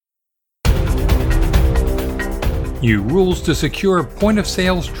new rules to secure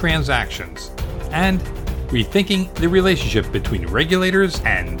point-of-sales transactions, and rethinking the relationship between regulators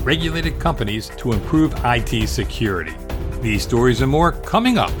and regulated companies to improve IT security. These stories and more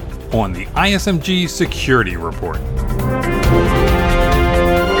coming up on the ISMG Security Report.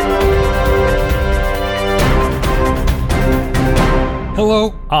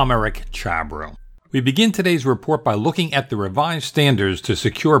 Hello, I'm Eric Chabrow. We begin today's report by looking at the revised standards to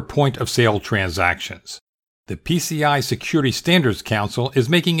secure point-of-sale transactions. The PCI Security Standards Council is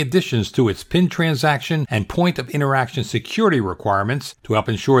making additions to its PIN transaction and point-of-interaction security requirements to help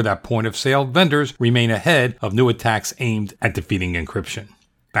ensure that point-of-sale vendors remain ahead of new attacks aimed at defeating encryption.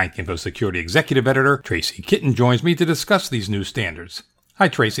 BankInfo Security Executive Editor Tracy Kitten joins me to discuss these new standards. Hi,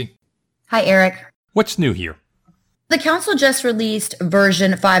 Tracy. Hi, Eric. What's new here? The Council just released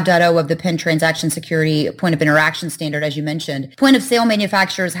version 5.0 of the PIN Transaction Security Point of Interaction Standard, as you mentioned. Point of sale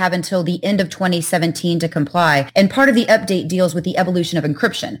manufacturers have until the end of 2017 to comply, and part of the update deals with the evolution of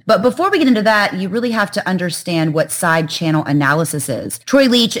encryption. But before we get into that, you really have to understand what side channel analysis is. Troy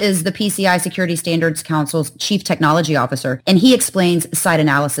Leach is the PCI Security Standards Council's Chief Technology Officer, and he explains side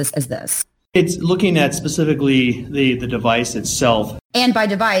analysis as this. It's looking at specifically the device itself. And by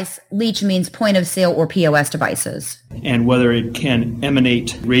device, Leach means point of sale or POS devices. And whether it can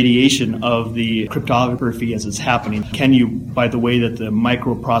emanate radiation of the cryptography as it's happening. Can you, by the way that the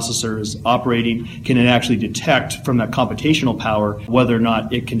microprocessor is operating, can it actually detect from that computational power whether or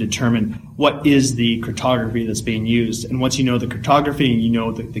not it can determine what is the cryptography that's being used? And once you know the cryptography and you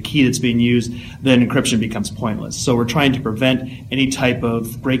know the key that's being used, then encryption becomes pointless. So we're trying to prevent any type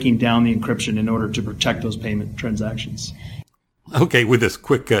of breaking down the encryption in order to protect those payment transactions. Okay, with this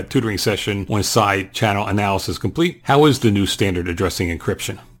quick tutoring session on side channel analysis complete, how is the new standard addressing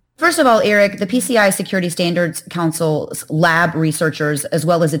encryption? First of all, Eric, the PCI Security Standards Council's lab researchers, as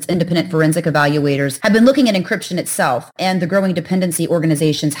well as its independent forensic evaluators, have been looking at encryption itself and the growing dependency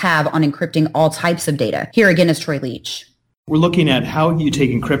organizations have on encrypting all types of data. Here again is Troy Leach. We're looking at how you take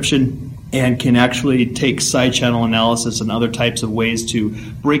encryption and can actually take side channel analysis and other types of ways to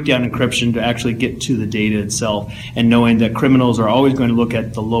break down encryption to actually get to the data itself, and knowing that criminals are always going to look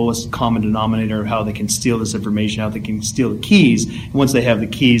at the lowest common denominator of how they can steal this information, how they can steal the keys. And once they have the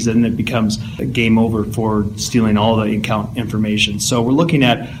keys, then it becomes a game over for stealing all the account information. So we're looking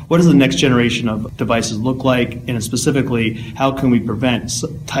at what does the next generation of devices look like, and specifically how can we prevent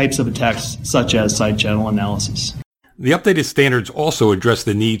types of attacks such as side channel analysis. The updated standards also address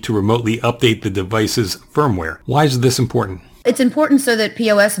the need to remotely update the device's firmware. Why is this important? It's important so that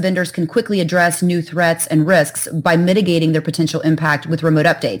POS vendors can quickly address new threats and risks by mitigating their potential impact with remote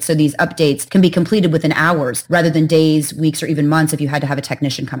updates. So these updates can be completed within hours rather than days, weeks, or even months if you had to have a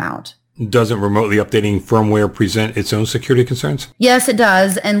technician come out. Doesn't remotely updating firmware present its own security concerns? Yes, it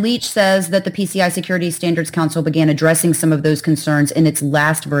does. And Leach says that the PCI Security Standards Council began addressing some of those concerns in its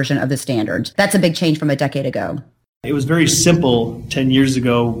last version of the standard. That's a big change from a decade ago. It was very simple 10 years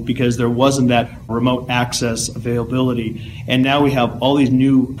ago because there wasn't that remote access availability. And now we have all these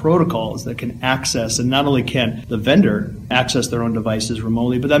new protocols that can access, and not only can the vendor access their own devices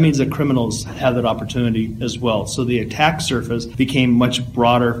remotely, but that means that criminals have that opportunity as well. So the attack surface became much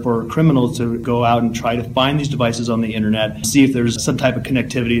broader for criminals to go out and try to find these devices on the internet, see if there's some type of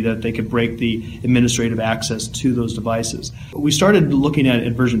connectivity that they could break the administrative access to those devices. We started looking at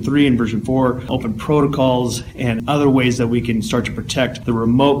in version 3 and version 4, open protocols and other ways that we can start to protect the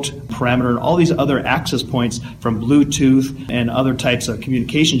remote parameter and all these other access points from Bluetooth and other types of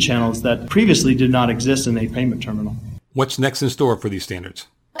communication channels that previously did not exist in a payment terminal. What's next in store for these standards?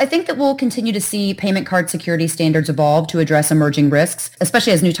 I think that we'll continue to see payment card security standards evolve to address emerging risks,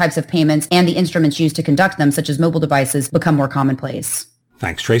 especially as new types of payments and the instruments used to conduct them, such as mobile devices, become more commonplace.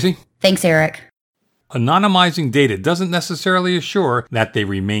 Thanks, Tracy. Thanks, Eric. Anonymizing data doesn't necessarily assure that they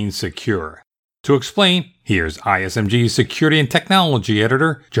remain secure. To explain, here's ISMG Security and Technology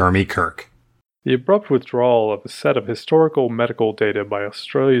Editor Jeremy Kirk. The abrupt withdrawal of a set of historical medical data by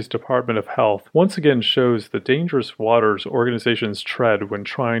Australia's Department of Health once again shows the dangerous waters organizations tread when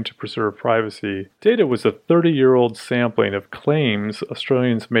trying to preserve privacy. Data was a 30-year-old sampling of claims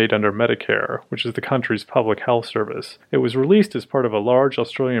Australians made under Medicare, which is the country's public health service. It was released as part of a large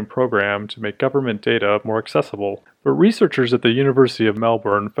Australian program to make government data more accessible. But researchers at the University of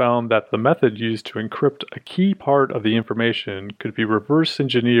Melbourne found that the method used to encrypt a key part of the information could be reverse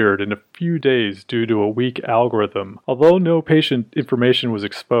engineered in a few days due to a weak algorithm. Although no patient information was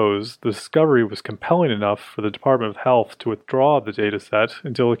exposed, the discovery was compelling enough for the Department of Health to withdraw the dataset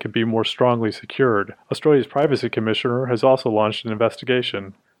until it could be more strongly secured. Australia's Privacy Commissioner has also launched an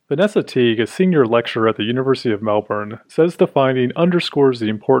investigation. Vanessa Teague, a senior lecturer at the University of Melbourne, says the finding underscores the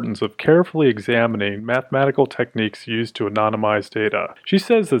importance of carefully examining mathematical techniques used to anonymize data. She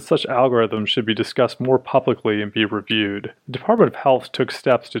says that such algorithms should be discussed more publicly and be reviewed. The Department of Health took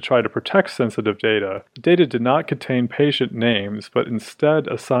steps to try to protect sensitive data. The data did not contain patient names, but instead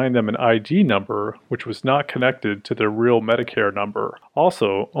assigned them an ID number, which was not connected to their real Medicare number.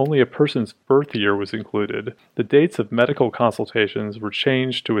 Also, only a person's birth year was included. The dates of medical consultations were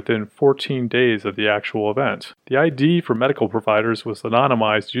changed to within 14 days of the actual event. The ID for medical providers was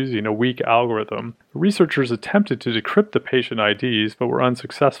anonymized using a weak algorithm. The researchers attempted to decrypt the patient IDs but were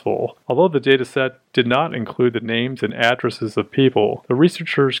unsuccessful. Although the dataset did not include the names and addresses of people, the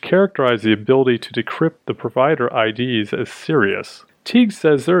researchers characterized the ability to decrypt the provider IDs as serious. Teague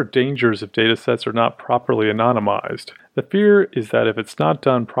says there are dangers if datasets are not properly anonymized. The fear is that if it's not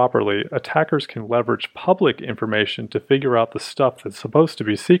done properly, attackers can leverage public information to figure out the stuff that's supposed to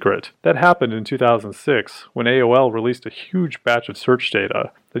be secret. That happened in 2006, when AOL released a huge batch of search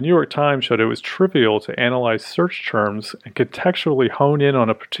data. The New York Times showed it was trivial to analyze search terms and contextually hone in on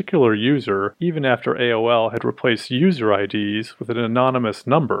a particular user, even after AOL had replaced user IDs with an anonymous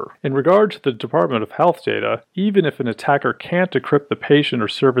number. In regard to the Department of Health data, even if an attacker can't decrypt the patient or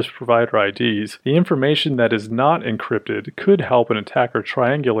service provider IDs, the information that is not encrypted could help an attacker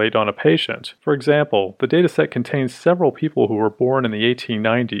triangulate on a patient. For example, the dataset contains several people who were born in the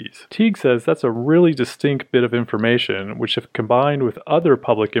 1890s. Teague says that's a really distinct bit of information, which if combined with other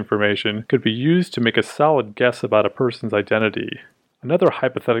public information, could be used to make a solid guess about a person's identity. Another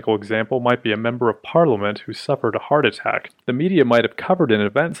hypothetical example might be a member of parliament who suffered a heart attack. The media might have covered an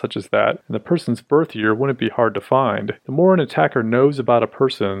event such as that, and the person's birth year wouldn't be hard to find. The more an attacker knows about a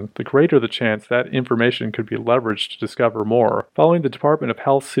person, the greater the chance that information could be leveraged to discover more. Following the Department of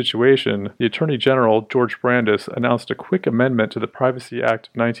Health situation, the Attorney General, George Brandis, announced a quick amendment to the Privacy Act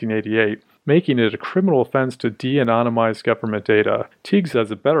of 1988, making it a criminal offense to de-anonymize government data. Teague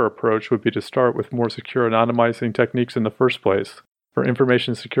says a better approach would be to start with more secure anonymizing techniques in the first place. For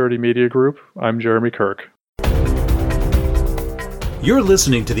Information Security Media Group, I'm Jeremy Kirk. You're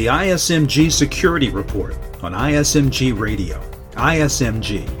listening to the ISMG Security Report on ISMG Radio.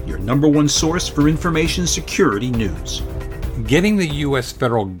 ISMG, your number one source for information security news. Getting the U.S.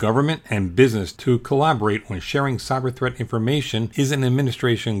 federal government and business to collaborate when sharing cyber threat information is an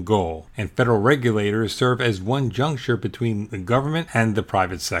administration goal, and federal regulators serve as one juncture between the government and the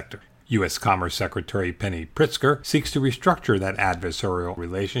private sector. U.S. Commerce Secretary Penny Pritzker seeks to restructure that adversarial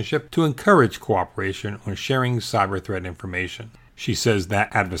relationship to encourage cooperation on sharing cyber threat information. She says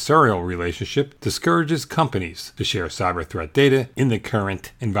that adversarial relationship discourages companies to share cyber threat data in the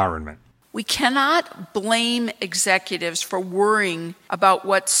current environment. We cannot blame executives for worrying about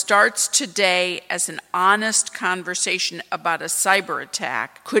what starts today as an honest conversation about a cyber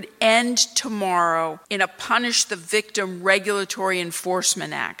attack could end tomorrow in a punish the victim regulatory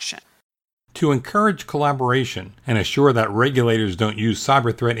enforcement action. To encourage collaboration and assure that regulators don't use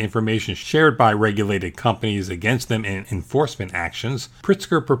cyber threat information shared by regulated companies against them in enforcement actions,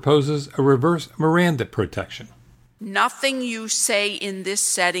 Pritzker proposes a reverse Miranda protection. Nothing you say in this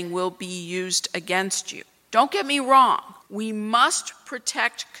setting will be used against you. Don't get me wrong. We must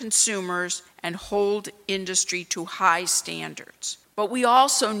protect consumers and hold industry to high standards. But we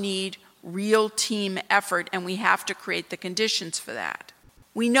also need real team effort, and we have to create the conditions for that.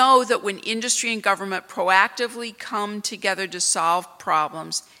 We know that when industry and government proactively come together to solve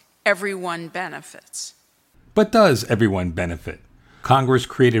problems, everyone benefits. But does everyone benefit? Congress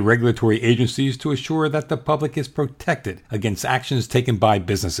created regulatory agencies to assure that the public is protected against actions taken by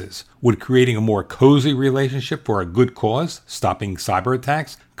businesses. Would creating a more cozy relationship for a good cause, stopping cyber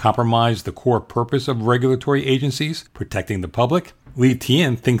attacks, compromise the core purpose of regulatory agencies, protecting the public? Lee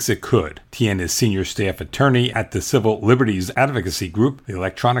Tien thinks it could. Tien is senior staff attorney at the Civil Liberties Advocacy Group, the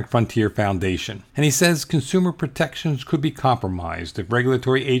Electronic Frontier Foundation, and he says consumer protections could be compromised if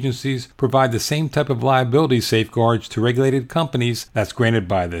regulatory agencies provide the same type of liability safeguards to regulated companies that's granted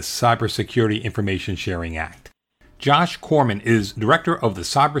by the Cybersecurity Information Sharing Act. Josh Corman is director of the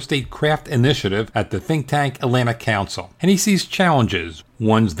Cyberstate Craft Initiative at the think tank Atlantic Council, and he sees challenges,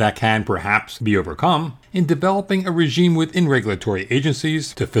 ones that can perhaps be overcome, in developing a regime within regulatory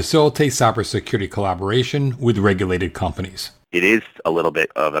agencies to facilitate cybersecurity collaboration with regulated companies. It is a little bit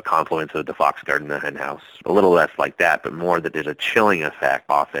of a confluence of the fox guard and the hen house. A little less like that, but more that there's a chilling effect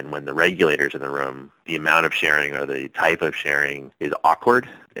often when the regulators in the room, the amount of sharing or the type of sharing is awkward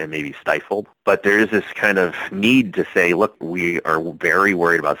and maybe stifled. But there is this kind of need to say, look, we are very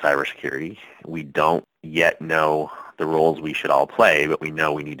worried about cybersecurity. We don't yet know the roles we should all play, but we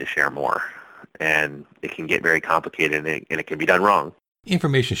know we need to share more. And it can get very complicated and it can be done wrong.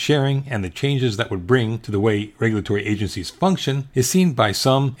 Information sharing and the changes that would bring to the way regulatory agencies function is seen by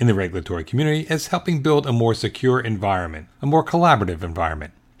some in the regulatory community as helping build a more secure environment, a more collaborative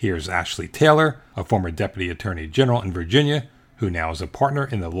environment. Here's Ashley Taylor, a former Deputy Attorney General in Virginia, who now is a partner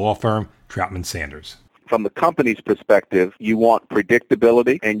in the law firm Troutman Sanders. From the company's perspective, you want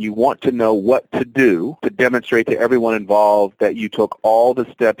predictability and you want to know what to do to demonstrate to everyone involved that you took all the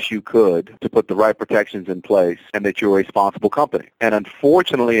steps you could to put the right protections in place and that you're a responsible company. And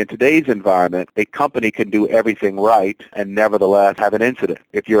unfortunately, in today's environment, a company can do everything right and nevertheless have an incident.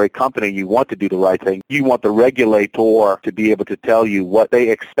 If you're a company, you want to do the right thing. You want the regulator to be able to tell you what they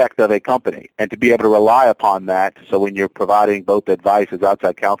expect of a company and to be able to rely upon that. So when you're providing both advice as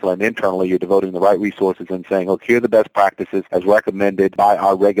outside counsel and internally, you're devoting the right resources and saying, look, here are the best practices as recommended by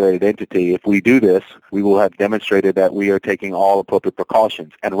our regulated entity. If we do this, we will have demonstrated that we are taking all appropriate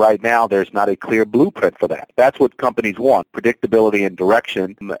precautions. And right now, there's not a clear blueprint for that. That's what companies want, predictability and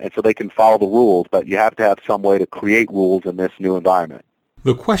direction, and so they can follow the rules. But you have to have some way to create rules in this new environment.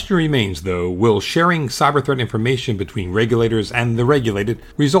 The question remains, though, will sharing cyber threat information between regulators and the regulated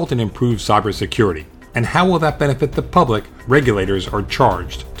result in improved cybersecurity? And how will that benefit the public regulators are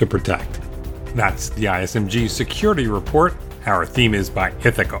charged to protect? That's the ISMG Security Report. Our theme is by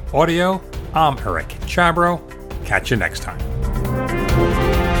Ithaca Audio. I'm Eric Chabrow. Catch you next time.